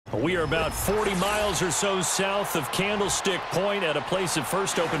We are about 40 miles or so south of Candlestick Point at a place that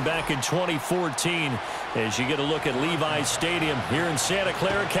first opened back in 2014 as you get a look at Levi's Stadium here in Santa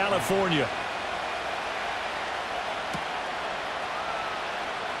Clara, California.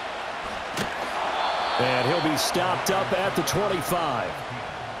 And he'll be stopped up at the 25.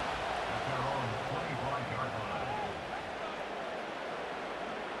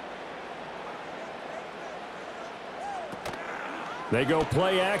 They go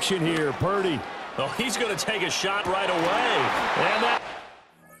play action here. Purdy. Oh, he's going to take a shot right away. And that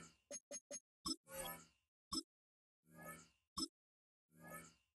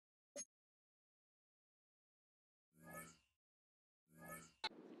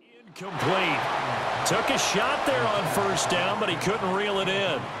incomplete. Took a shot there on first down, but he couldn't reel it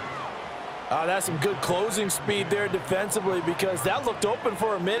in. That's some good closing speed there defensively because that looked open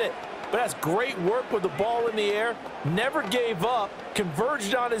for a minute. But that's great work with the ball in the air. Never gave up,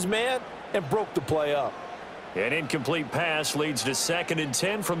 converged on his man, and broke the play up. An incomplete pass leads to 2nd and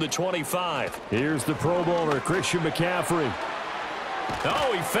 10 from the 25. Here's the Pro Bowler, Christian McCaffrey.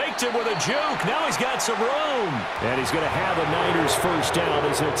 Oh, he faked it with a juke. Now he's got some room. And he's going to have a Niners first down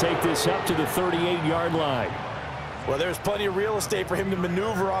as he'll take this up to the 38-yard line. Well, there's plenty of real estate for him to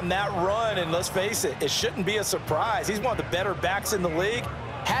maneuver on that run. And let's face it, it shouldn't be a surprise. He's one of the better backs in the league.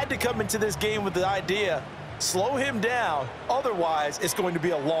 Had to come into this game with the idea, slow him down. Otherwise, it's going to be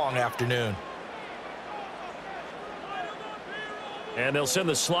a long afternoon. And they'll send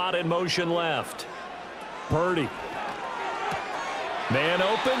the slot in motion left. Purdy. Man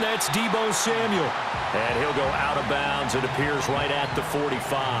open, that's Deebo Samuel. And he'll go out of bounds. It appears right at the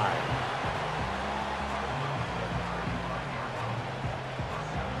 45.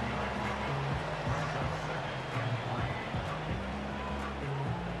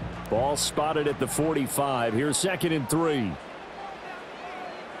 Ball spotted at the 45. Here's 2nd and 3.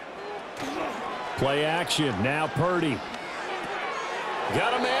 Play action. Now Purdy.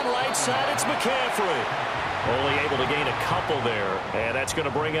 Got a man right side. It's McCaffrey. Only able to gain a couple there. And that's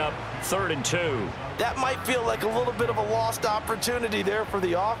going to bring up 3rd and 2. That might feel like a little bit of a lost opportunity there for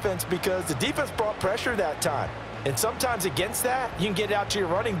the offense because the defense brought pressure that time. And sometimes against that, you can get out to your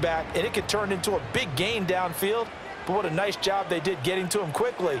running back, and it could turn into a big gain downfield. But what a nice job they did getting to him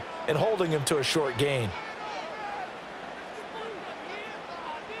quickly and holding him to a short gain.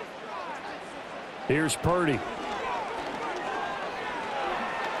 Here's Purdy.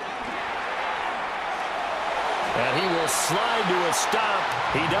 And he will slide to a stop.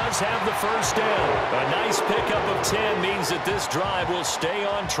 He does have the first down. A nice pickup of 10 means that this drive will stay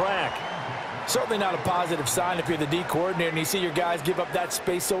on track. Certainly not a positive sign if you're the D coordinator and you see your guys give up that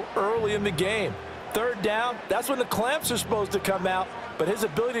space so early in the game. 3rd down, that's when the clamps are supposed to come out, but his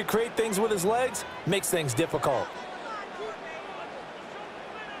ability to create things with his legs makes things difficult.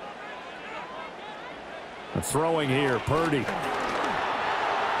 Throwing here, Purdy.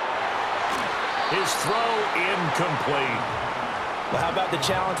 His throw incomplete. Well, how about the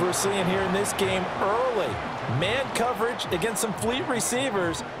challenge we're seeing here in this game early? Man coverage against some fleet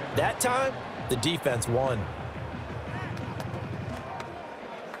receivers. That time, the defense won.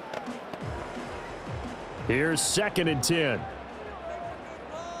 Here's 2nd and 10.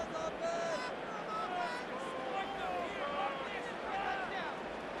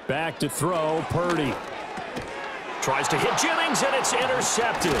 Back to throw, Purdy. Tries to hit Jennings, and it's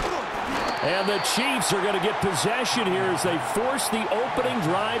intercepted. And the Chiefs are going to get possession here as they force the opening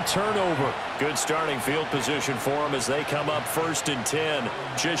drive turnover. Good starting field position for them as they come up 1st and 10.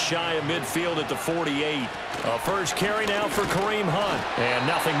 Just shy of midfield at the 48. A first carry now for Kareem Hunt. And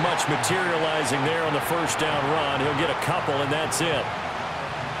nothing much materializing there on the first down run. He'll get a couple, and that's it.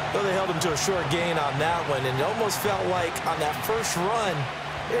 Well, they held him to a short gain on that one, and it almost felt like on that first run,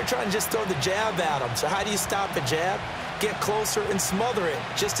 they were trying to just throw the jab at him. So how do you stop a jab? Get closer and smother it,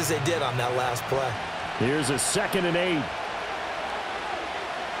 just as they did on that last play. Here's a 2nd and 8.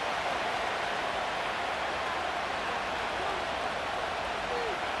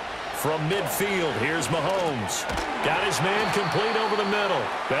 From midfield, here's Mahomes. Got his man complete over the middle.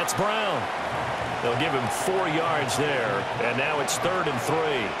 That's Brown. They'll give him 4 yards there, and now it's 3rd and 3.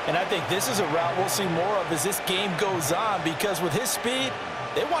 And I think this is a route we'll see more of as this game goes on because with his speed,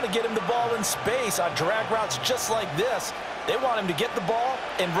 they want to get him the ball in space on drag routes just like this. They want him to get the ball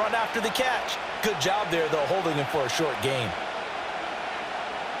and run after the catch. Good job there, though, holding him for a short gain.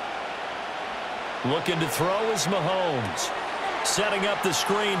 Looking to throw is Mahomes. Setting up the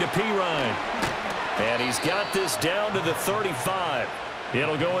screen to Pirine. And he's got this down to the 35.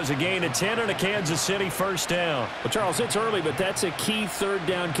 It'll go as a gain of 10 and a Kansas City first down. Well, Charles, it's early, but that's a key third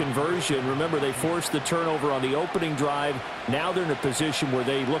down conversion. Remember, they forced the turnover on the opening drive. Now they're in a position where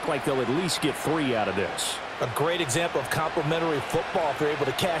they look like they'll at least get 3 out of this. A great example of complementary football if they're able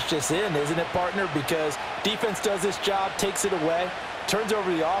to cash this in, isn't it, partner? Because defense does this job, takes it away, turns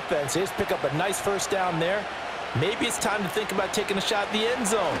over the offense. They just pick up a nice first down there. Maybe it's time to think about taking a shot at the end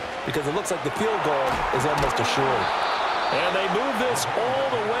zone because it looks like the field goal is almost assured. And they move this all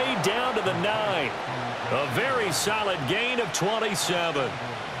the way down to the 9. A very solid gain of 27.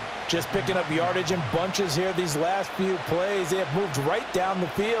 Just picking up yardage in bunches here these last few plays. They have moved right down the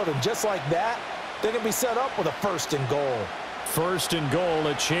field, and just like that, they're going to be set up with a 1st and goal. 1st and goal,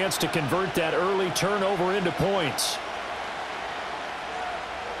 a chance to convert that early turnover into points.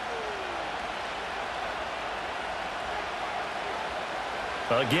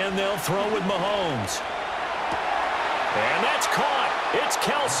 Again, they'll throw with Mahomes. And that's caught. It's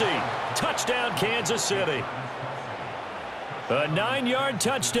Kelsey. Touchdown, Kansas City. A 9-yard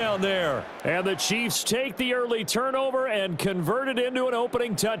touchdown there. And the Chiefs take the early turnover and convert it into an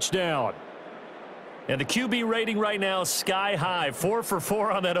opening touchdown. And the QB rating right now, sky high. 4 for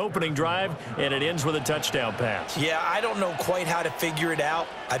 4 on that opening drive, and it ends with a touchdown pass. Yeah, I don't know quite how to figure it out.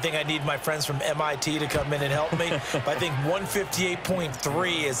 I think I need my friends from MIT to come in and help me. But I think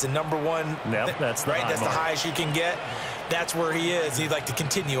 158.3 is the number one. Yep, that's the right. That's mark. the highest you can get. That's where he is. He'd like to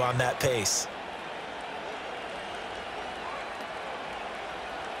continue on that pace.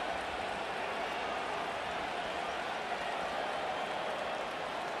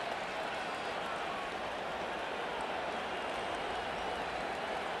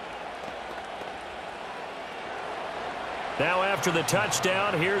 Now after the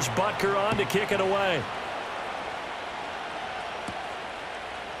touchdown, here's Butker on to kick it away.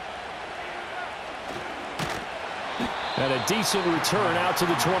 And a decent return out to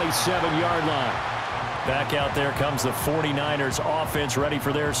the 27-yard line. Back out there comes the 49ers offense ready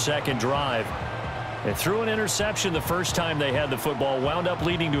for their second drive. They threw an interception the first time they had the football, wound up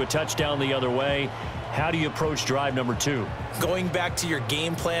leading to a touchdown the other way. How do you approach drive number 2? Going back to your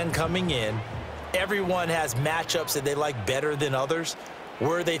game plan coming in, everyone has matchups that they like better than others.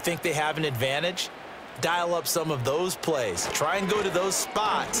 Where they think they have an advantage, dial up some of those plays. Try and go to those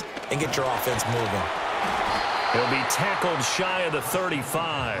spots and get your offense moving. He'll be tackled shy of the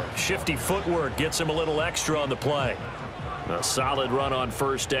 35. Shifty footwork gets him a little extra on the play. A solid run on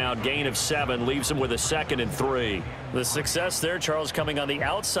first down. Gain of 7 leaves him with a 2nd and 3. The success there, Charles, coming on the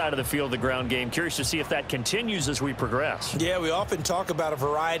outside of the field of the ground game. Curious to see if that continues as we progress. Yeah, we often talk about a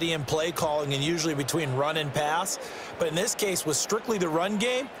variety in play calling and usually between run and pass. But in this case, with strictly the run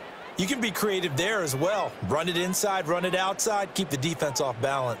game, you can be creative there as well. Run it inside, run it outside, keep the defense off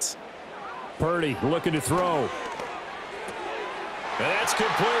balance. Purdy looking to throw. And that's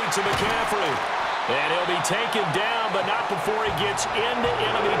complete to McCaffrey. And he'll be taken down, but not before he gets into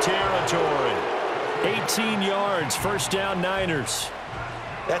enemy territory. 18 yards, first down Niners.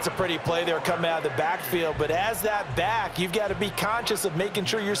 That's a pretty play there coming out of the backfield, but as that back, you've got to be conscious of making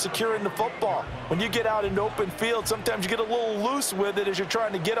sure you're securing the football. When you get out in open field, sometimes you get a little loose with it as you're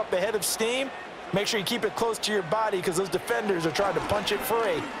trying to get up ahead of steam. Make sure you keep it close to your body because those defenders are trying to punch it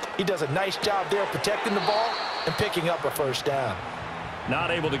free. He does a nice job there protecting the ball and picking up a first down.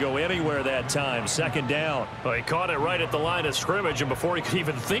 Not able to go anywhere that time. Second down. Well, he caught it right at the line of scrimmage, and before he could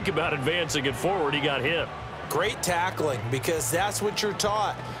even think about advancing it forward, he got hit. Great tackling because that's what you're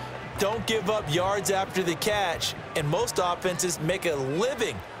taught. Don't give up yards after the catch, and most offenses make a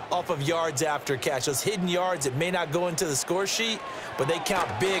living off of yards after catch. Those hidden yards that may not go into the score sheet, but they count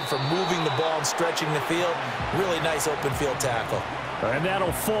big for moving the ball and stretching the field. Really nice open field tackle. And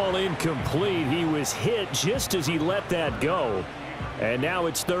that'll fall incomplete. He was hit just as he let that go. And now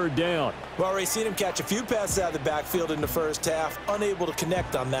it's third down. We've already seen him catch a few passes out of the backfield in the first half, unable to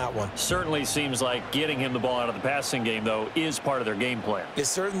connect on that one. Certainly seems like getting him the ball out of the passing game, though, is part of their game plan. It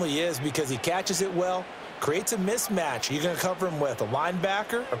certainly is because he catches it well, creates a mismatch. You're going to cover him with a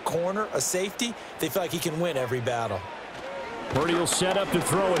linebacker, a corner, a safety. They feel like he can win every battle. Purdy will set up to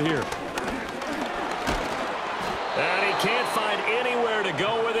throw it here. And he can't find anywhere to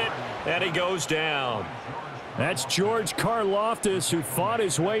go with it, and he goes down. That's George Karlaftis, who fought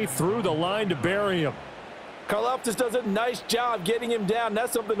his way through the line to bury him. Karlaftis does a nice job getting him down.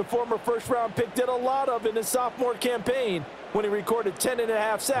 That's something the former first-round pick did a lot of in his sophomore campaign when he recorded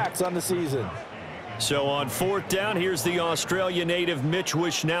 10.5 sacks on the season. So on fourth down, here's the Australia native Mitch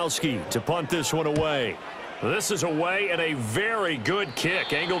Wishnowsky to punt this one away. This is away and a very good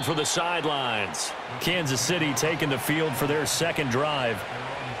kick angled for the sidelines. Kansas City taking the field for their second drive.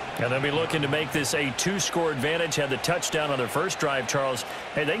 And they'll be looking to make this a 2-score advantage. Had the touchdown on their first drive, Charles.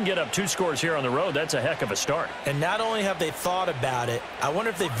 Hey, they can get up 2 scores here on the road. That's a heck of a start. And not only have they thought about it, I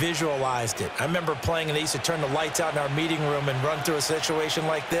wonder if they visualized it. I remember playing, and they used to turn the lights out in our meeting room and run through a situation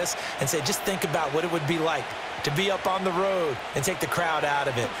like this and say, just think about what it would be like to be up on the road and take the crowd out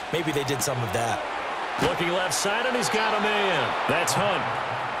of it. Maybe they did some of that. Looking left side, and he's got a man. That's Hunt.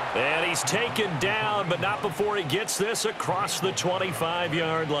 And he's taken down, but not before he gets this across the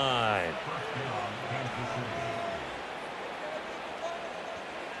 25-yard line.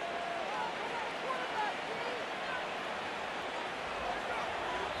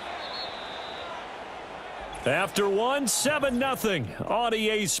 After one, 7-0 on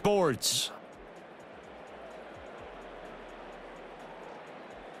EA Sports.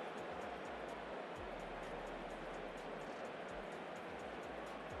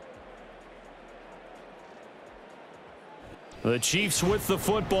 The Chiefs with the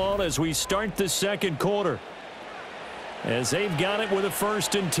football as we start the second quarter. As they've got it with a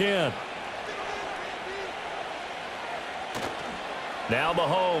 1st and 10. Now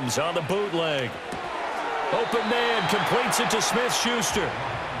Mahomes on the bootleg. Open man completes it to Smith-Schuster.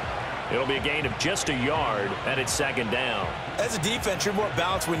 It'll be a gain of just a yard, and it's 2nd down. As a defense, you're more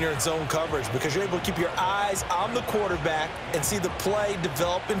balanced when you're in zone coverage because you're able to keep your eyes on the quarterback and see the play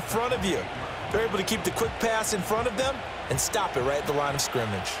develop in front of you. They're able to keep the quick pass in front of them and stop it right at the line of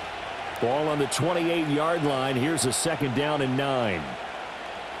scrimmage. Ball on the 28-yard line. Here's a 2nd down and 9.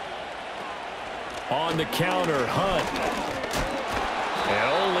 On the counter, Hunt.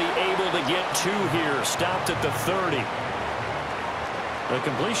 And only able to get 2 here. Stopped at the 30. The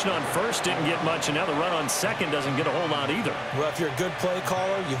completion on first didn't get much, and now the run on second doesn't get a whole lot either. Well, if you're a good play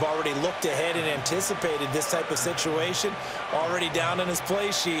caller, you've already looked ahead and anticipated this type of situation. Already down in his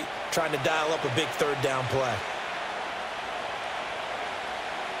play sheet, trying to dial up a big 3rd down play.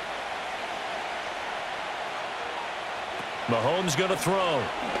 Mahomes going to throw.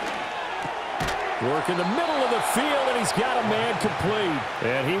 Work in the middle of the field, and he's got a man complete.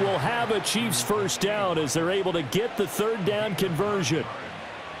 And he will have a Chiefs 1st down as they're able to get the 3rd down conversion.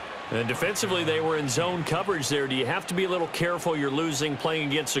 And defensively, they were in zone coverage there. Do you have to be a little careful? You're losing playing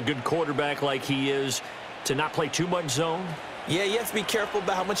against a good quarterback like he is to not play too much zone? Yeah, you have to be careful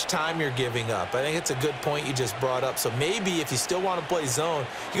about how much time you're giving up. I think it's a good point you just brought up. So maybe if you still want to play zone,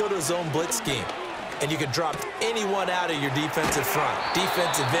 you go to a zone blitz scheme. And you can drop anyone out of your defensive front,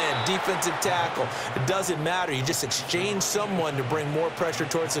 defensive end, defensive tackle. It doesn't matter. You just exchange someone to bring more pressure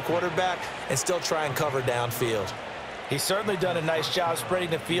towards the quarterback and still try and cover downfield. He's certainly done a nice job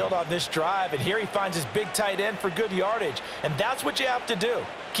spreading the field on this drive, and here he finds his big tight end for good yardage. And that's what you have to do.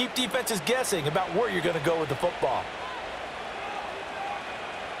 Keep defenses guessing about where you're going to go with the football.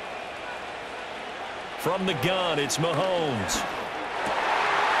 From the gun, it's Mahomes.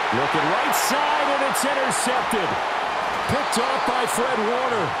 Looking right side, and it's intercepted. Picked off by Fred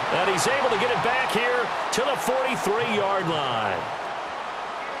Warner. And he's able to get it back here to the 43-yard line.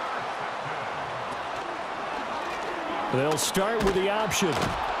 They'll start with the option.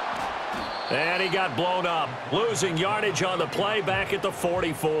 And he got blown up. Losing yardage on the play back at the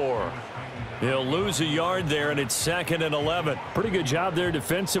 44. He'll lose a yard there, and it's 2nd and 11. Pretty good job there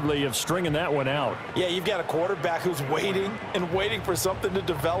defensively of stringing that one out. Yeah, you've got a quarterback who's waiting and waiting for something to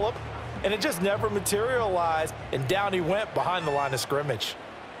develop, and it just never materialized, and down he went behind the line of scrimmage.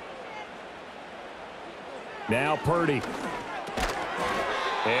 Now Purdy.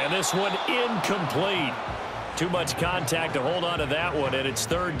 And this one incomplete. Too much contact to hold on to that one, and it's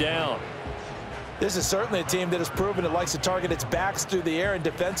 3rd down. This is certainly a team that has proven it likes to target its backs through the air, and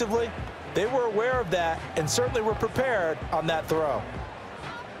defensively, they were aware of that and certainly were prepared on that throw.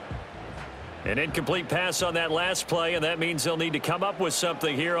 An incomplete pass on that last play, and that means they'll need to come up with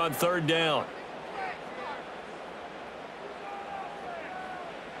something here on 3rd down.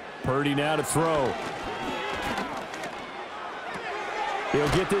 Purdy now to throw. He'll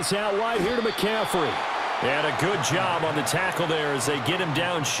get this out wide here to McCaffrey. And a good job on the tackle there as they get him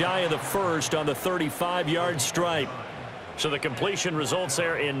down shy of the 1st on the 35-yard stripe. So the completion results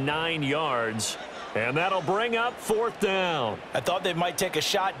there in 9 yards. And that'll bring up 4th down. I thought they might take a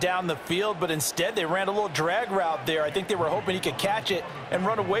shot down the field, but instead they ran a little drag route there. I think they were hoping he could catch it and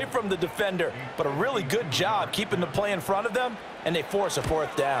run away from the defender. But a really good job keeping the play in front of them, and they force a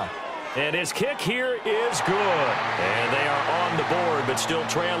 4th down. And his kick here is good. And they are on the board, but still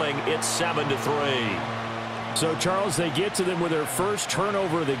trailing. It's 7-3. So, Charles, they get to them with their first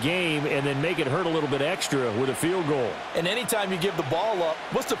turnover of the game and then make it hurt a little bit extra with a field goal. And anytime you give the ball up,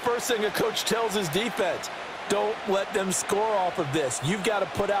 what's the first thing a coach tells his defense? Don't let them score off of this. You've got to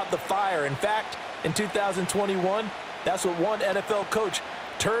put out the fire. In fact, in 2021, that's what one NFL coach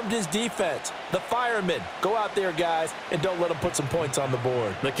termed his defense, the firemen. Go out there, guys, and don't let them put some points on the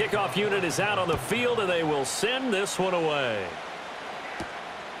board. The kickoff unit is out on the field, and they will send this one away.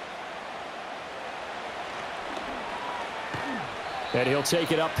 And he'll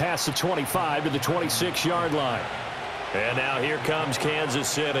take it up past the 25 to the 26-yard line. And now here comes Kansas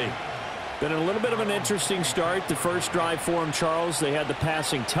City. Been a little bit of an interesting start. The first drive for him, Charles, they had the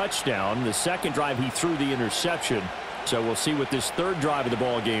passing touchdown. The second drive, he threw the interception. So we'll see what this third drive of the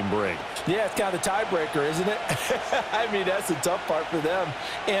ball game brings. Yeah, it's kind of a tiebreaker, isn't it? I mean, that's the tough part for them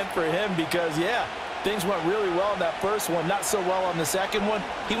and for him because, yeah, things went really well in that first one, not so well on the second one.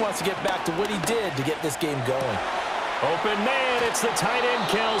 He wants to get back to what he did to get this game going. Open man, it's the tight end,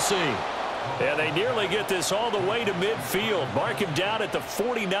 Kelsey. And they nearly get this all the way to midfield. Mark him down at the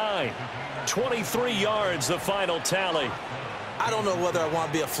 49. 23 yards, the final tally. I don't know whether I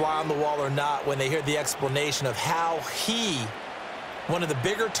want to be a fly on the wall or not when they hear the explanation of how one of the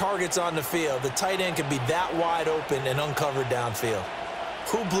bigger targets on the field, the tight end could be that wide open and uncovered downfield.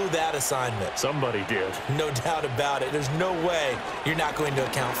 Who blew that assignment? Somebody did. No doubt about it. There's no way you're not going to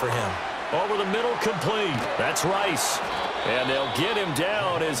account for him. Over the middle, complete. That's Rice. And they'll get him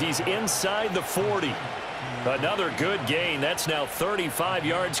down as he's inside the 40. Another good gain. That's now 35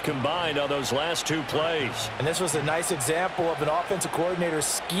 yards combined on those last two plays. And this was a nice example of an offensive coordinator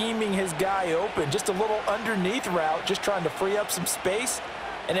scheming his guy open. Just a little underneath route, just trying to free up some space,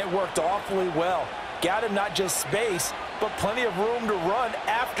 and it worked awfully well. Got him not just space, but plenty of room to run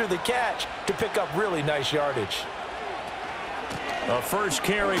after the catch to pick up really nice yardage. A first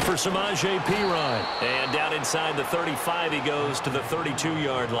carry for Samaje Perine. And down inside the 35, he goes to the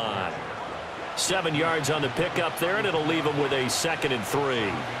 32-yard line. 7 yards on the pickup there, and it'll leave him with a 2nd and 3.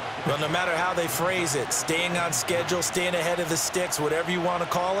 Well, no matter how they phrase it, staying on schedule, staying ahead of the sticks, whatever you want to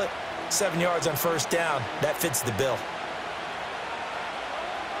call it, 7 yards on first down, that fits the bill.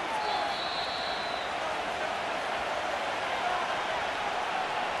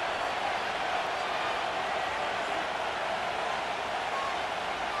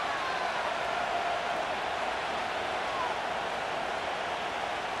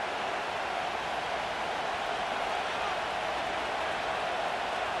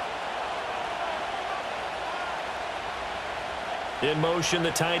 In motion,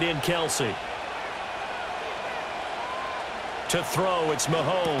 the tight end, Kelsey. To throw, it's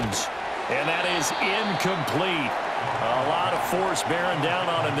Mahomes. And that is incomplete. A lot of force bearing down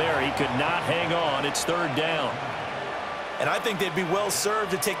on him there. He could not hang on. It's third down. And I think they'd be well served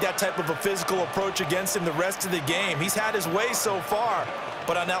to take that type of a physical approach against him the rest of the game. He's had his way so far.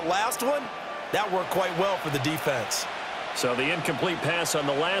 But on that last one, that worked quite well for the defense. So the incomplete pass on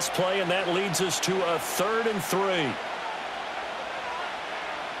the last play, and that leads us to a 3rd and 3.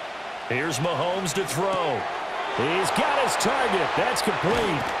 Here's Mahomes to throw. He's got his target. That's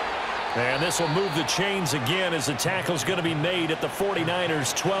complete. And this will move the chains again as the tackle's going to be made at the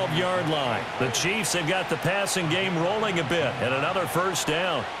 49ers' 12-yard line. The Chiefs have got the passing game rolling a bit, and another first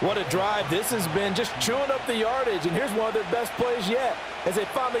down. What a drive. This has been just chewing up the yardage, and here's one of their best plays yet as they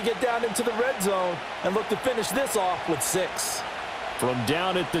finally get down into the red zone and look to finish this off with 6. From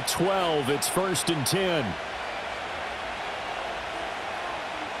down at the 12, it's 1st and 10.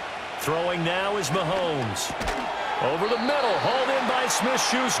 Throwing now is Mahomes. Over the middle, hauled in by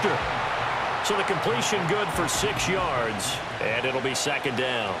Smith-Schuster. So the completion good for 6 yards, and it'll be 2nd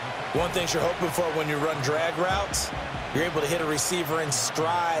down. One thing you're hoping for when you run drag routes, you're able to hit a receiver in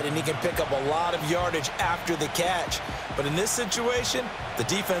stride, and he can pick up a lot of yardage after the catch. But in this situation, the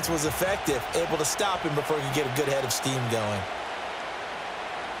defense was effective, able to stop him before he could get a good head of steam going.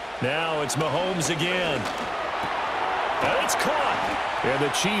 Now it's Mahomes again. And it's caught. And the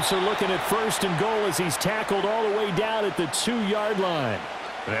Chiefs are looking at 1st and goal as he's tackled all the way down at the 2-yard line.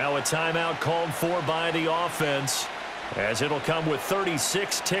 Now a timeout called for by the offense as it'll come with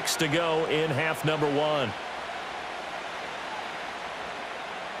 36 ticks to go in half number 1.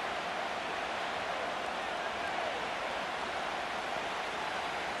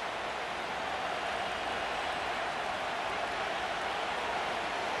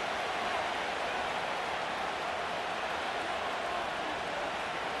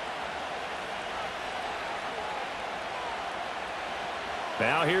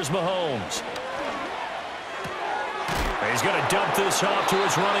 Now here's Mahomes. He's going to dump this off to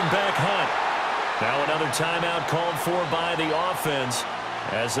his running back, Hunt. Now another timeout called for by the offense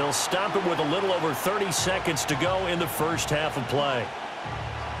as they'll stop it with a little over 30 seconds to go in the first half of play.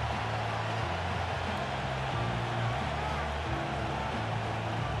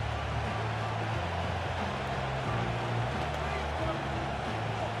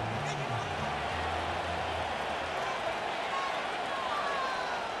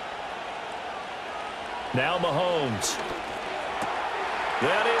 Now Mahomes.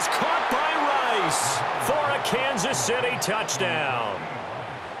 That is caught by Rice for a Kansas City touchdown.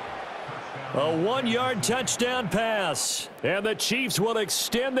 A 1-yard touchdown pass. And the Chiefs will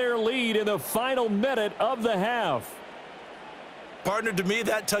extend their lead in the final minute of the half. Partner, to me,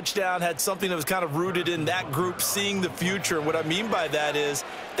 that touchdown had something that was kind of rooted in that group seeing the future. What I mean by that is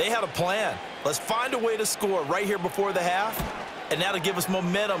they had a plan. Let's find a way to score right here before the half, and that'll give us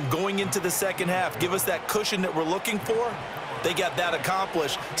momentum going into the second half. Give us that cushion that we're looking for. They got that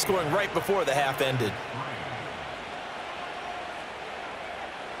accomplished, scoring right before the half ended.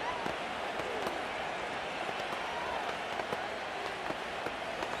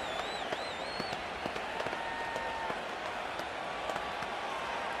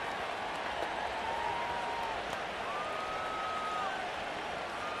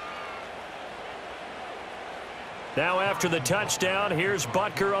 Now after the touchdown, here's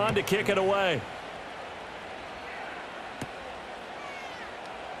Butker on to kick it away.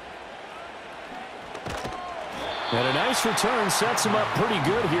 And a nice return sets him up pretty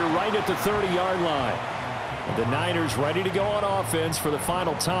good here right at the 30-yard line. The Niners ready to go on offense for the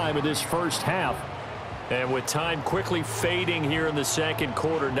final time in this first half. And with time quickly fading here in the second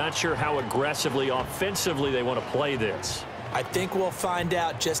quarter, not sure how aggressively offensively they want to play this. I think we'll find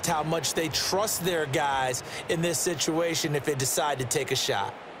out just how much they trust their guys in this situation if they decide to take a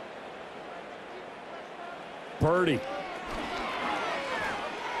shot. Purdy.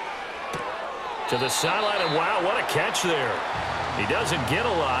 To the sideline, and wow, what a catch there. He doesn't get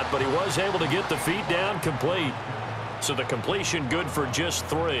a lot, but he was able to get the feet down complete. So the completion good for just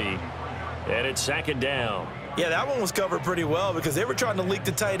 3. And it's second down. Yeah, that one was covered pretty well because they were trying to leak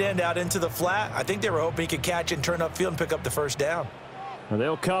the tight end out into the flat. I think they were hoping he could catch and turn upfield and pick up the first down. And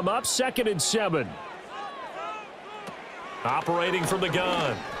they'll come up 2nd and 7. Operating from the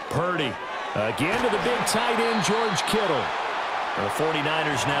gun. Purdy. Again to the big tight end, George Kittle. And the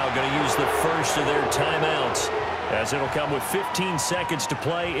 49ers now going to use the first of their timeouts as it'll come with 15 seconds to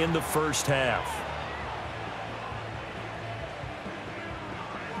play in the first half.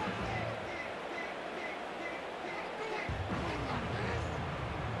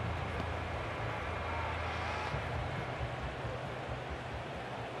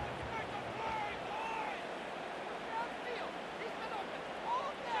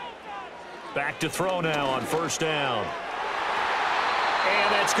 Back to throw now on first down.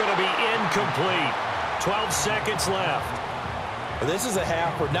 And that's going to be incomplete. 12 seconds left. This is a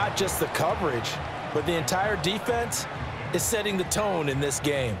half where not just the coverage, but the entire defense is setting the tone in this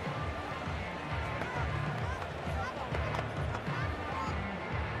game.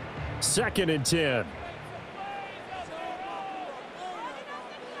 Second and 10.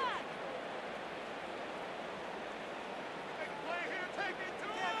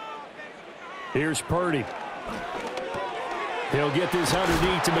 Here's Purdy. He'll get this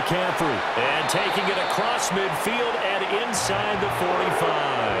underneath to McCaffrey. And taking it across midfield and inside the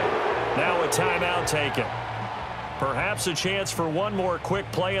 45. Now a timeout taken. Perhaps a chance for one more quick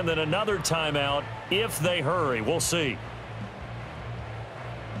play and then another timeout if they hurry. We'll see.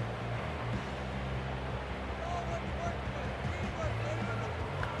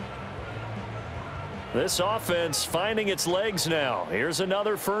 This offense finding its legs now. Here's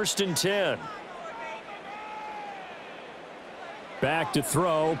another 1st and 10. Back to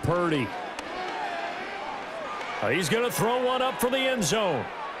throw, Purdy. He's going to throw one up for the end zone.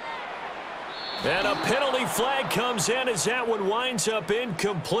 And a penalty flag comes in as that one winds up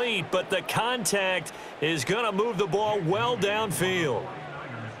incomplete, but the contact is going to move the ball well downfield.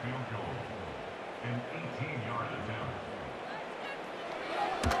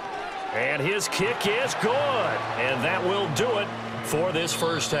 And his kick is good. And that will do it for this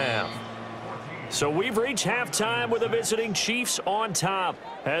first half. So we've reached halftime with the visiting Chiefs on top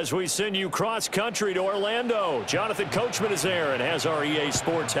as we send you cross-country to Orlando. Jonathan Coachman is there and has our EA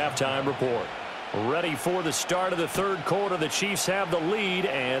Sports halftime report. Ready for the start of the third quarter. The Chiefs have the lead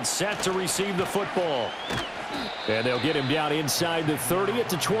and set to receive the football. And they'll get him down inside the 30 at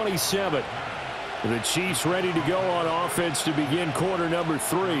the 27. The Chiefs ready to go on offense to begin quarter number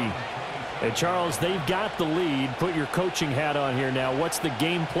 3. And, Charles, they've got the lead. Put your coaching hat on here now. What's the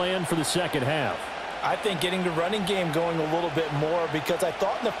game plan for the second half? I think getting the running game going a little bit more because I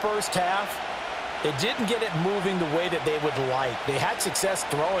thought in the first half they didn't get it moving the way that they would like. They had success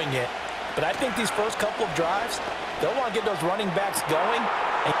throwing it, but I think these first couple of drives, they'll want to get those running backs going.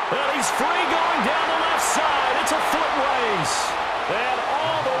 And he's free going down the left side. It's a foot race. And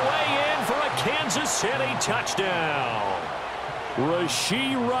all the way in for a Kansas City touchdown.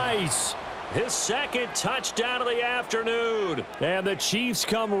 Rashee Rice his second touchdown of the afternoon. And the Chiefs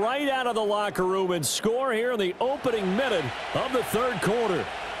come right out of the locker room and score here in the opening minute of the third quarter.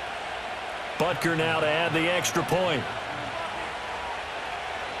 Butker now to add the extra point.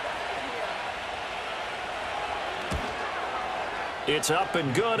 It's up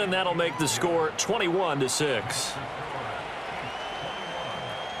and good, and that'll make the score 21-6.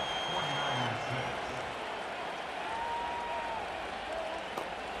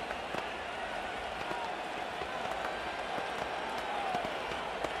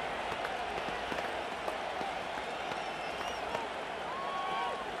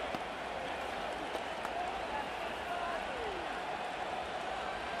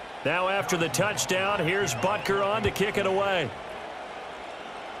 Now after the touchdown, here's Butker on to kick it away.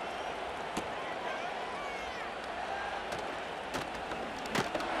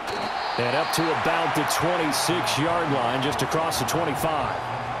 And up to about the 26-yard line, just across the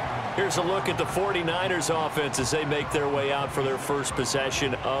 25. Here's a look at the 49ers offense as they make their way out for their first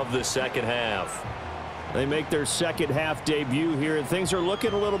possession of the second half. They make their second half debut here, and things are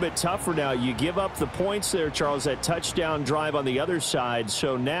looking a little bit tougher now. You give up the points there, Charles, that touchdown drive on the other side.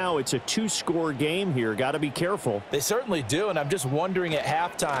 So now it's a two-score game here. Got to be careful. They certainly do, and I'm just wondering at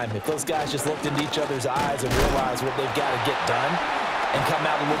halftime if those guys just looked into each other's eyes and realized what they've got to get done and come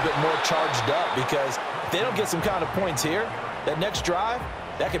out a little bit more charged up, because if they don't get some kind of points here, that next drive,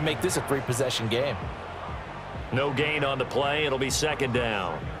 that could make this a three-possession game. No gain on the play. It'll be second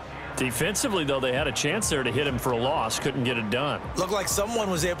down. Defensively, though, they had a chance there to hit him for a loss. Couldn't get it done. Looked like someone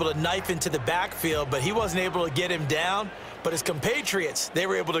was able to knife into the backfield, but he wasn't able to get him down. But his compatriots, they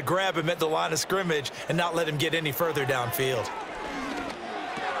were able to grab him at the line of scrimmage and not let him get any further downfield.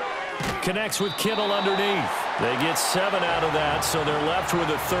 Connects with Kittle underneath. They get 7 out of that, so they're left with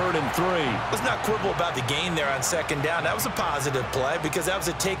a 3rd and 3. Let's not quibble about the gain there on second down. That was a positive play because that was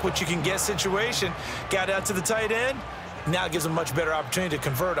a take-what-you-can-get situation. Got out to the tight end. Now it gives them much better opportunity to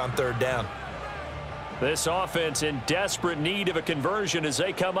convert on third down. This offense in desperate need of a conversion as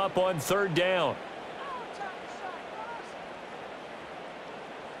they come up on third down.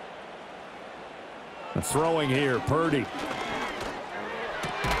 Throwing here, Purdy.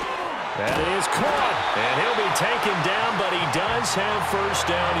 That is caught, and he'll be taken down, but he does have first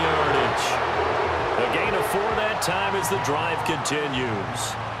down yardage. A gain of 4 that time as the drive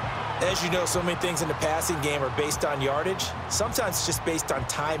continues. As you know, so many things in the passing game are based on yardage. Sometimes it's just based on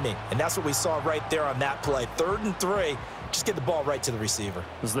timing, and that's what we saw right there on that play. 3rd and 3, just get the ball right to the receiver.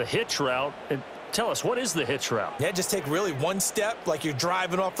 This is the hitch route. And tell us, what is the hitch route? Yeah, just take really one step, like you're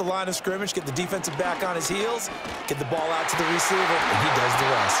driving off the line of scrimmage, get the defensive back on his heels, get the ball out to the receiver, and he does the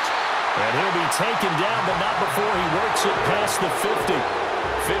rest. And he'll be taken down, but not before he works it past the 50.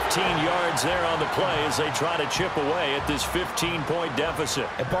 15 yards there on the play as they try to chip away at this 15-point deficit.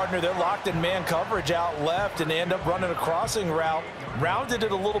 And, partner, they're locked in man coverage out left, and they end up running a crossing route. Rounded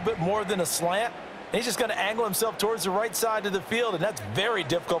it a little bit more than a slant. And he's just going to angle himself towards the right side of the field, and that's very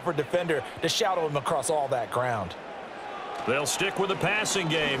difficult for a defender to shadow him across all that ground. They'll stick with the passing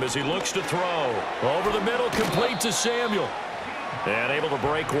game as he looks to throw. Over the middle, complete to Samuel. And able to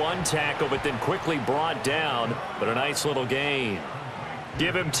break one tackle, but then quickly brought down, but a nice little gain.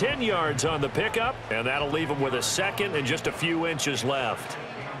 Give him 10 yards on the pickup, and that'll leave him with a second and just a few inches left.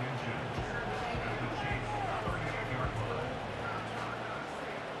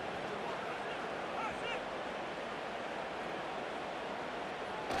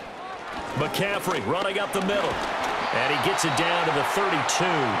 McCaffrey running up the middle, and he gets it down to the 32.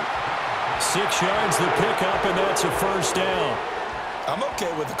 6 yards the pickup, and that's a first down. I'm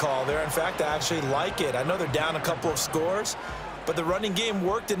okay with the call there. In fact, I actually like it. I know they're down a couple of scores, but the running game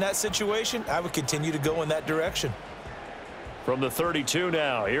worked in that situation. I would continue to go in that direction. From the 32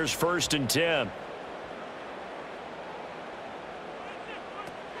 now, here's 1st and 10.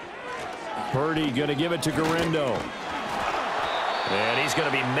 Purdy going to give it to Garindo. And he's going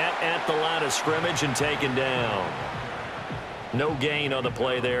to be met at the line of scrimmage and taken down. No gain on the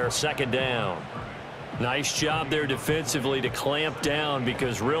play there, 2nd down. Nice job there defensively to clamp down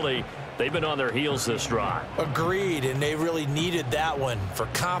because really they've been on their heels this drive. Agreed, and they really needed that one for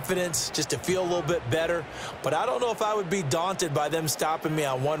confidence, just to feel a little bit better. But I don't know if I would be daunted by them stopping me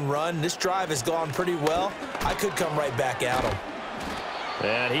on one run. This drive has gone pretty well. I could come right back at them.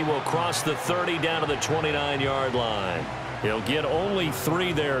 And he will cross the 30 down to the 29-yard line. He'll get only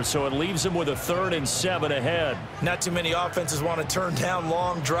 3 there, so it leaves him with a 3rd and 7 ahead. Not too many offenses want to turn down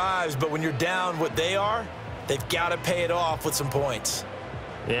long drives, but when you're down what they are, they've got to pay it off with some points.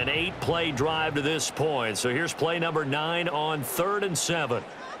 An 8-play drive to this point. So here's play number 9 on 3rd and 7.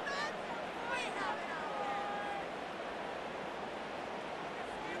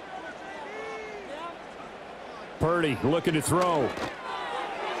 Purdy looking to throw.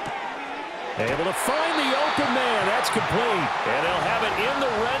 Able to find the open man. That's complete. And they'll have it in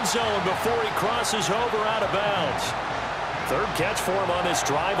the red zone before he crosses over out of bounds. Third catch for him on this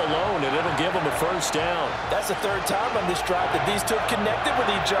drive alone, and it'll give him a first down. That's the third time on this drive that these two have connected with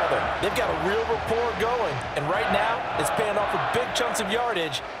each other. They've got a real rapport going, and right now it's paying off with big chunks of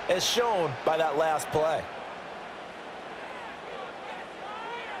yardage as shown by that last play.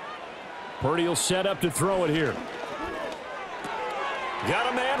 Purdy will set up to throw it here.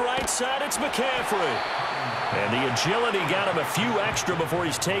 Got a man right side. It's McCaffrey. And the agility got him a few extra before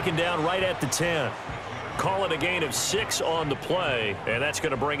he's taken down right at the 10. Call it a gain of 6 on the play, and that's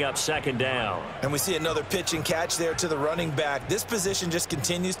going to bring up second down. And we see another pitch and catch there to the running back. This position just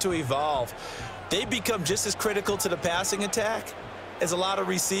continues to evolve. They become just as critical to the passing attack as a lot of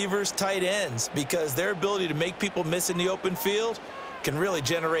receivers, tight ends, because their ability to make people miss in the open field can really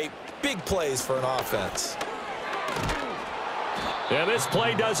generate big plays for an offense. And this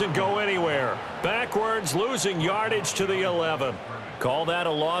play doesn't go anywhere. Backwards, losing yardage to the 11. Call that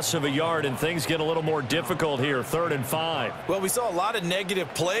a loss of a yard, and things get a little more difficult here, 3rd and 5. Well, we saw a lot of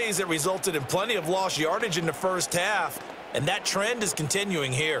negative plays that resulted in plenty of lost yardage in the first half, and that trend is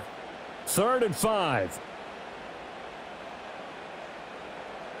continuing here. 3rd and 5.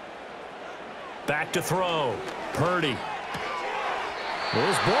 Back to throw. Purdy.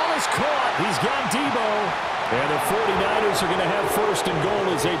 This ball is caught. He's got Debo. And the 49ers are going to have 1st and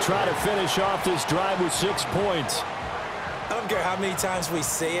goal as they try to finish off this drive with 6 points. I don't care how many times we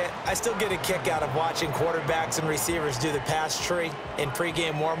see it. I still get a kick out of watching quarterbacks and receivers do the pass tree in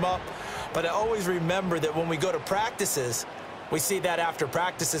pregame warm-up. But I always remember that when we go to practices, we see that after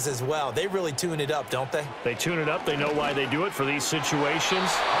practices as well. They really tune it up, don't they? They tune it up. They know why they do it for these situations.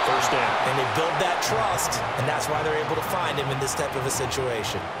 1st down. And they build that trust, and that's why they're able to find him in this type of a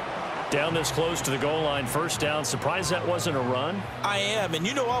situation. Down this close to the goal line, 1st down. Surprised that wasn't a run? I am, and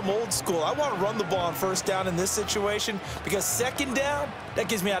you know I'm old school. I want to run the ball on 1st down in this situation because 2nd down, that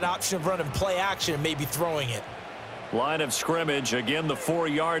gives me an option of running play action and maybe throwing it. Line of scrimmage, again the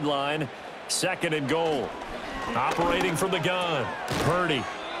 4-yard line, 2nd and goal. Operating from the gun, Purdy.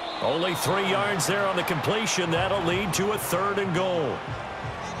 Only 3 yards there on the completion. That'll lead to a 3rd and goal.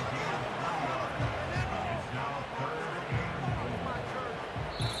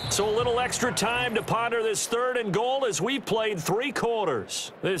 So a little extra time to ponder this 3rd and goal as we played 3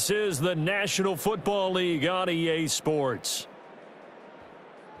 quarters. This is the National Football League on EA Sports.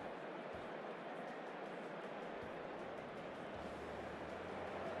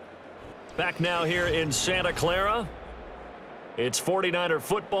 Back now here in Santa Clara. It's 49er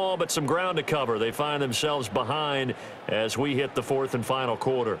football, but some ground to cover. They find themselves behind as we hit the 4th and final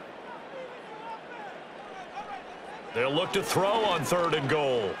quarter. They'll look to throw on 3rd and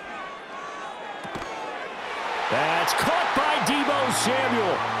goal. That's caught by Debo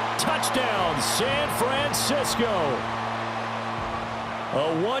Samuel. Touchdown, San Francisco.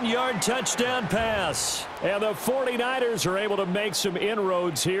 A 1-yard touchdown pass. And the 49ers are able to make some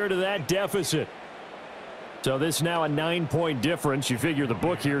inroads here to that deficit. So this is now a 9-point difference. You figure the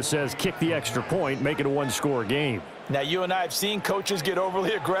book here says kick the extra point, make it a 1-score game. Now, you and I have seen coaches get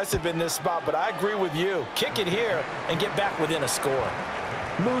overly aggressive in this spot, but I agree with you. Kick it here and get back within a score.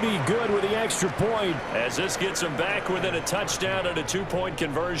 Moody good with the extra point as this gets him back within a touchdown and a 2-point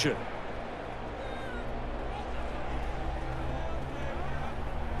conversion.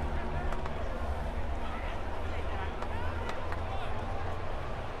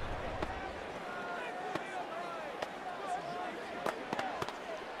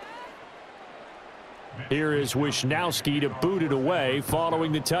 Here is Wisnowski to boot it away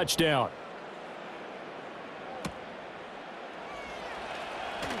following the touchdown.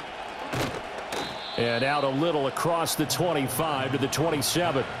 And out a little across the 25 to the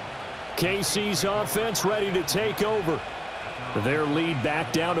 27. KC's offense ready to take over. Their lead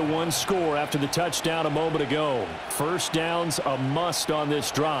back down to 1 score after the touchdown a moment ago. 1st down's a must on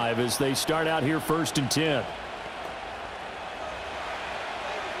this drive as they start out here 1st and 10.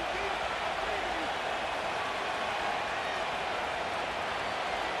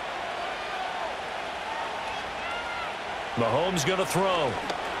 Mahomes going to throw.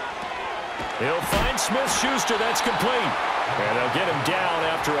 He'll find Smith-Schuster. That's complete. And they'll get him down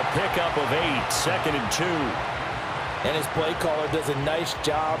after a pickup of 8. 2nd and 2. And his play caller does a nice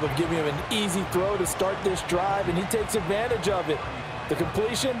job of giving him an easy throw to start this drive, and he takes advantage of it. The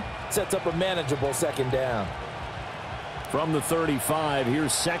completion sets up a manageable 2nd down. From the 35,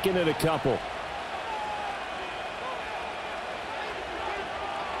 here's 2nd and a couple.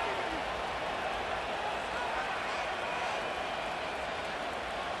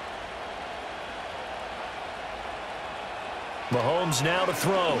 Mahomes now to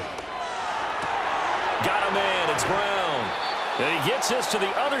throw. Got a man. It's Brown. And he gets this to the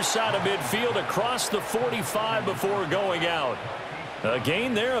other side of midfield across the 45 before going out. A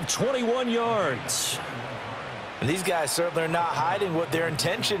gain there of 21 yards. And these guys certainly are not hiding what their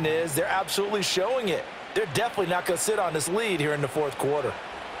intention is. They're absolutely showing it. They're definitely not going to sit on this lead here in the fourth quarter.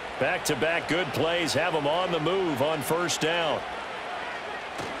 Back-to-back good plays have them on the move on first down.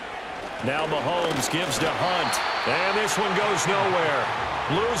 Now Mahomes gives to Hunt. And this one goes nowhere.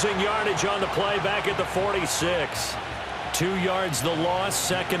 Losing yardage on the play back at the 46. 2 yards the loss,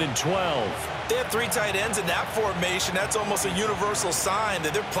 2nd and 12. They have 3 tight ends in that formation. That's almost a universal sign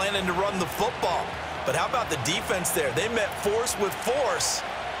that they're planning to run the football. But how about the defense there? They met force with force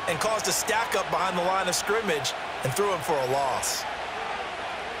and caused a stack up behind the line of scrimmage and threw him for a loss.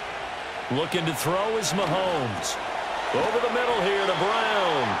 Looking to throw is Mahomes. Over the middle here to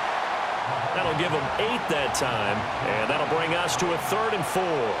Brown. That'll give him 8 that time, and that'll bring us to a 3rd and 4.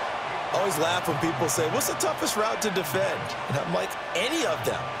 I always laugh when people say, what's the toughest route to defend? And I'm like, any of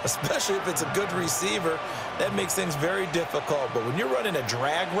them, especially if it's a good receiver. That makes things very difficult. But when you're running a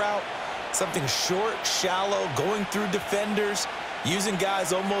drag route, something short, shallow, going through defenders, using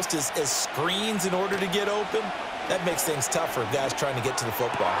guys almost as screens in order to get open, that makes things tough for guys trying to get to the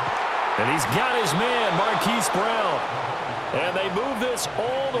football. And he's got his man, Marquise Brown. And they move this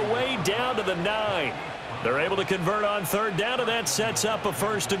all the way down to the 9. They're able to convert on 3rd down, and that sets up a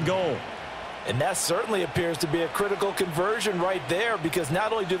 1st and goal. And that certainly appears to be a critical conversion right there, because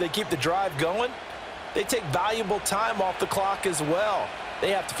not only do they keep the drive going, they take valuable time off the clock as well.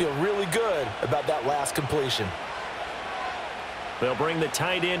 They have to feel really good about that last completion. They'll bring the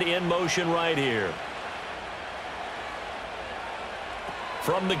tight end in motion right here.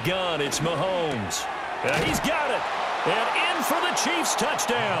 From the gun, it's Mahomes. And he's got it. And in for the Chiefs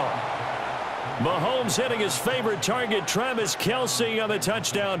touchdown. Mahomes hitting his favorite target, Travis Kelce, on the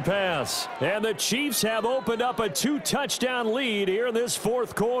touchdown pass. And the Chiefs have opened up a 2-touchdown lead here in this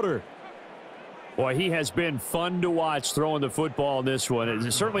 4th quarter. Boy, he has been fun to watch throwing the football in this one.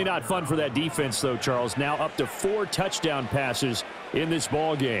 It's certainly not fun for that defense, though, Charles. Now up to 4 touchdown passes in this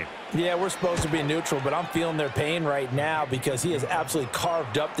ball game. Yeah, we're supposed to be neutral, but I'm feeling their pain right now because he has absolutely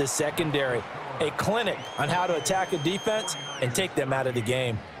carved up this secondary. A clinic on how to attack a defense and take them out of the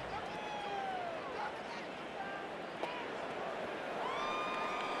game.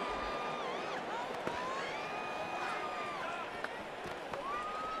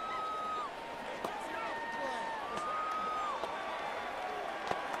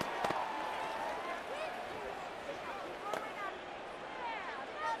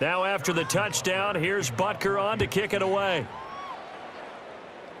 Now after the touchdown, here's Butker on to kick it away.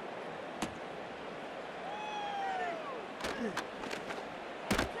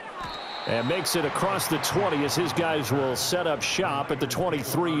 And makes it across the 20 as his guys will set up shop at the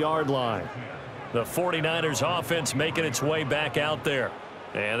 23-yard line. The 49ers offense making its way back out there.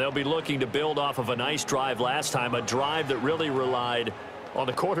 And they'll be looking to build off of a nice drive last time, a drive that really relied on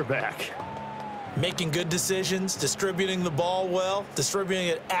the quarterback. Making good decisions, distributing the ball well, distributing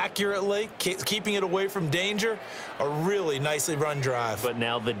it accurately, keeping it away from danger. A really nicely run drive. But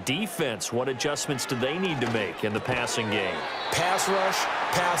now the defense, what adjustments do they need to make in the passing game? Pass rush,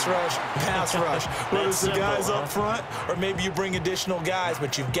 pass rush, pass rush. Whether it's the guys up front or maybe you bring additional guys,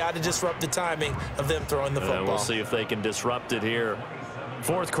 but you've got to disrupt the timing of them throwing the football. We'll see if they can disrupt it here.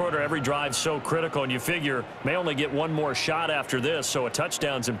 4th quarter, every drive's so critical, and you figure may only get one more shot after this, so a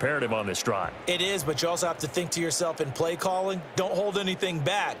touchdown's imperative on this drive. It is, but you also have to think to yourself in play calling, don't hold anything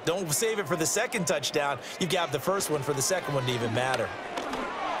back. Don't save it for the 2nd touchdown. You've got the 1st one for the 2nd one to even matter.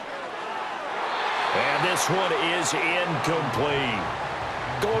 And this one is incomplete.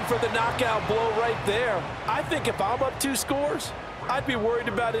 Going for the knockout blow right there. I think if I'm up 2 scores, I'd be worried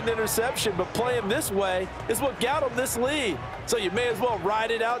about an interception, but playing this way is what got them this lead. So you may as well ride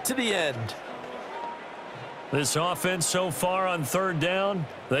it out to the end. This offense so far on 3rd down,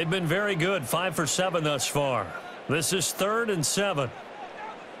 they've been very good, 5 for 7 thus far. This is 3rd and 7.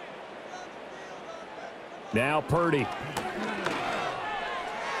 Now Purdy.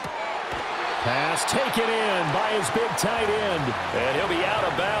 Pass taken in by his big tight end. And he'll be out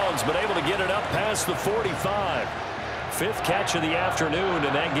of bounds, but able to get it up past the 45. 5th catch of the afternoon,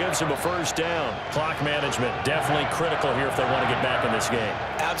 and that gives him a 1st down. Clock management definitely critical here if they want to get back in this game.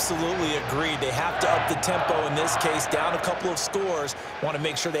 Absolutely agreed. They have to up the tempo in this case, down a couple of scores. Want to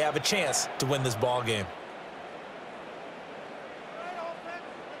make sure they have a chance to win this ball game.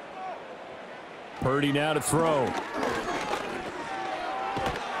 Purdy now to throw.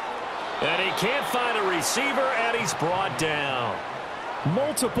 And he can't find a receiver, and he's brought down.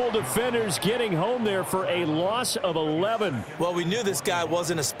 Multiple defenders getting home there for a loss of 11. Well, we knew this guy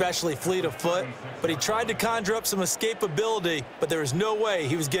wasn't especially fleet of foot, but he tried to conjure up some escapability, but there was no way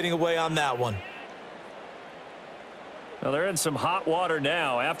he was getting away on that one. Well, they're in some hot water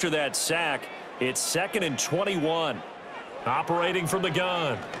now. After that sack, it's 2nd and 21. Operating from the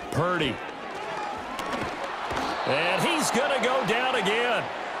gun, Purdy. And he's going to go down again.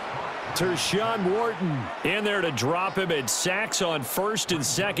 Tershawn Wharton in there to drop him. It sacks on 1st and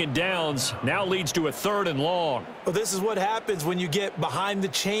 2nd downs. Now leads to a 3rd and long. Well, this is what happens when you get behind the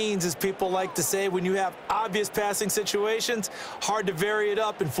chains, as people like to say. When you have obvious passing situations, hard to vary it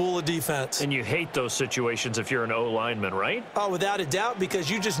up and fool a defense. And you hate those situations if you're an O-lineman, right? Oh, without a doubt, because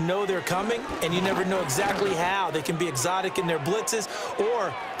you just know they're coming, and you never know exactly how. They can be exotic in their blitzes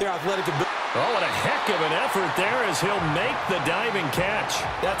or their athletic ability. Oh, what a heck of an effort there as he'll make the diving catch.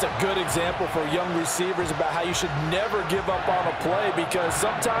 That's a good example for young receivers about how you should never give up on a play, because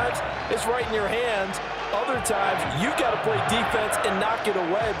sometimes it's right in your hands. Other times, you've got to play defense and knock it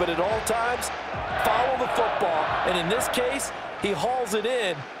away. But at all times, follow the football. And in this case, he hauls it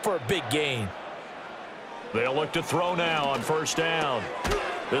in for a big gain. They'll look to throw now on 1st down.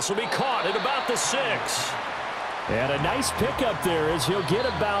 This will be caught at about the 6. And a nice pickup there as he'll get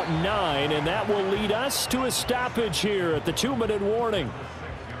about 9, and that will lead us to a stoppage here at the 2-minute warning.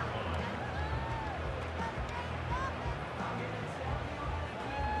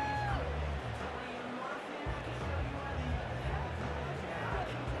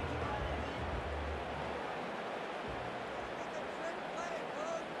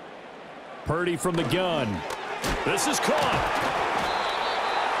 Purdy from the gun. This is caught.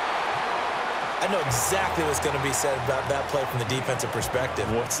 I know exactly what's going to be said about that play from the defensive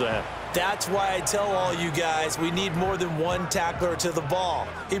perspective. What's that? That's why I tell all you guys we need more than one tackler to the ball.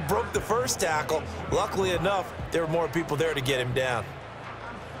 He broke the first tackle. Luckily enough, there were more people there to get him down.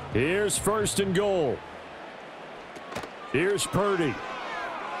 Here's 1st and goal. Here's Purdy.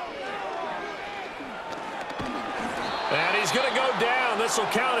 And he's going to go down. This will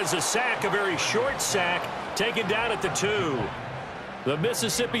count as a sack, a very short sack, taken down at the 2. The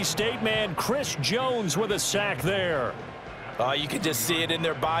Mississippi State man, Chris Jones, with a sack there. You can just see it in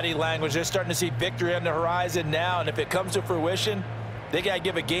their body language. They're starting to see victory on the horizon now, and if it comes to fruition, they got to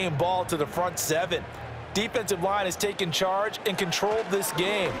give a game ball to the front 7. Defensive line has taken charge and controlled this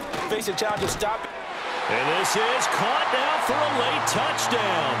game. Face a challenge to stop it. And this is caught now for a late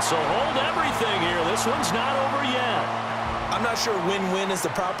touchdown. So hold everything here. This one's not over yet. I'm not sure win-win is the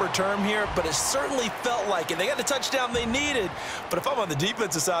proper term here, but it certainly felt like it. They got the touchdown they needed, but if I'm on the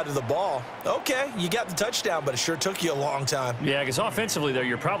defensive side of the ball, okay, you got the touchdown, but it sure took you a long time. Yeah, because offensively, there,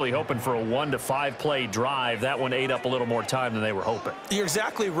 you're probably hoping for a 1 to 5 play drive. That one ate up a little more time than they were hoping. You're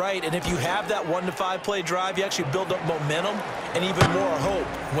exactly right, and if you have that 1 to 5 play drive, you actually build up momentum and even more hope.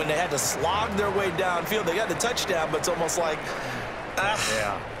 When they had to slog their way downfield, they got the touchdown, but it's almost like,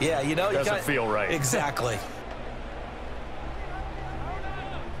 yeah, you know, doesn't feel right. Exactly.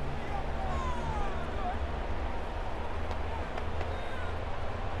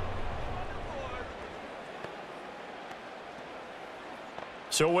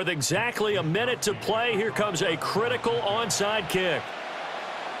 So with exactly a minute to play, here comes a critical onside kick.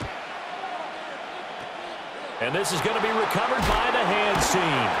 And this is going to be recovered by the hands team.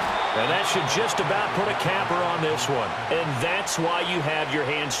 And that should just about put a capper on this one. And that's why you have your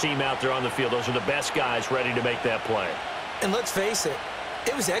hands team out there on the field. Those are the best guys ready to make that play. And let's face it,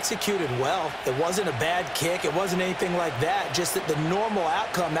 it was executed well. It wasn't a bad kick. It wasn't anything like that. Just that the normal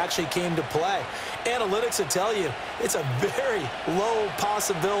outcome actually came to play. Analytics will tell you it's a very low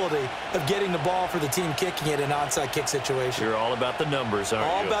possibility of getting the ball for the team kicking it in an onside kick situation. You're all about the numbers, aren't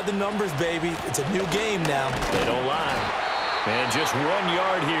you? All about the numbers, baby. It's a new game now. They don't lie. And just 1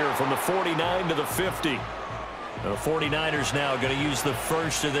 yard here from the 49 to the 50. The 49ers now going to use the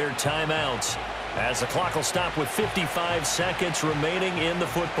first of their timeouts, as the clock will stop with 55 seconds remaining in the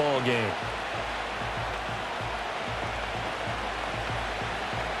football game.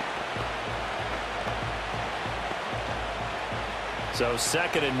 So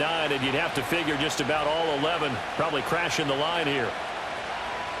 2nd and 9, and you'd have to figure just about all 11 probably crashing the line here.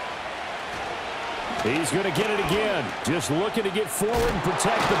 He's going to get it again. Just looking to get forward and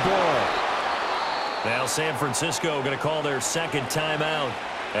protect the ball. Now San Francisco going to call their second timeout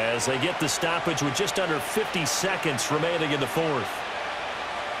as they get the stoppage with just under 50 seconds remaining in the fourth.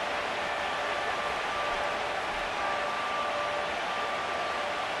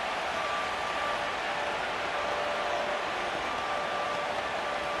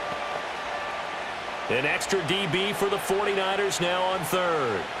 An extra DB for the 49ers now on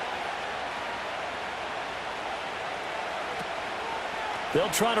third. They'll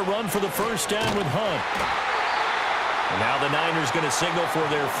try to run for the first down with Hunt. And now the Niners going to signal for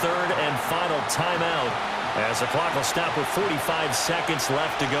their third and final timeout as the clock will stop with 45 seconds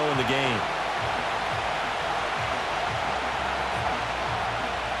left to go in the game.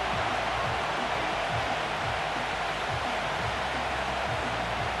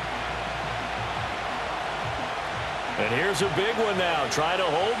 And here's a big one now. Trying to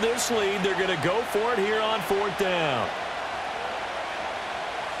hold this lead. They're going to go for it here on 4th down.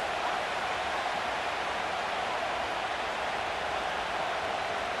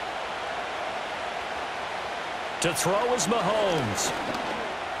 To throw is Mahomes.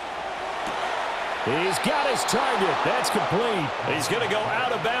 He's got his target. That's complete. He's going to go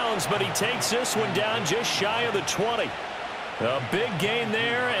out of bounds, but he takes this one down just shy of the 20. A big gain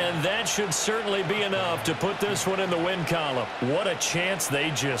there, and that should certainly be enough to put this one in the win column. What a chance they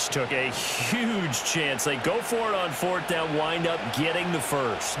just took. A huge chance. They go for it on 4th down, wind up getting the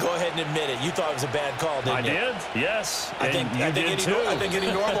first. Go ahead and admit it. You thought it was a bad call, didn't you? I did, yes. I think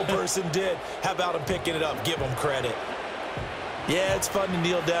any normal person did. How about him picking it up? Give him credit. Yeah, it's fun to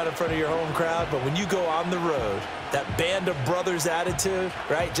kneel down in front of your home crowd, but when you go on the road, that band of brothers attitude,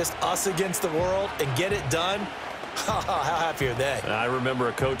 right, just us against the world, and get it done, how happy are they? I remember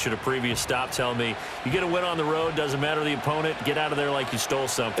a coach at a previous stop telling me, you get a win on the road, doesn't matter the opponent, get out of there like you stole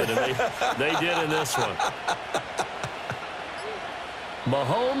something. And they did in this one.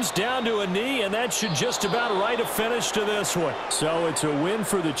 Mahomes down to a knee, and that should just about write a finish to this one. So it's a win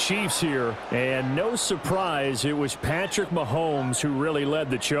for the Chiefs here, and no surprise, it was Patrick Mahomes who really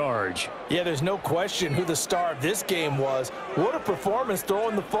led the charge. Yeah, there's no question who the star of this game was. What a performance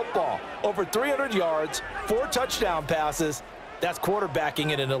throwing the football. Over 300 yards, 4 touchdown passes. That's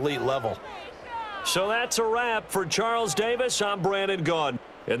quarterbacking at an elite level. So that's a wrap for Charles Davis. I'm Brandon Gaudin.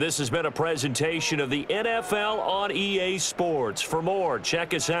 And this has been a presentation of the NFL on EA Sports. For more,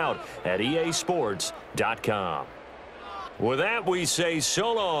 check us out at easports.com. With that, we say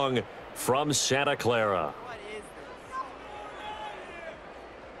so long from Santa Clara.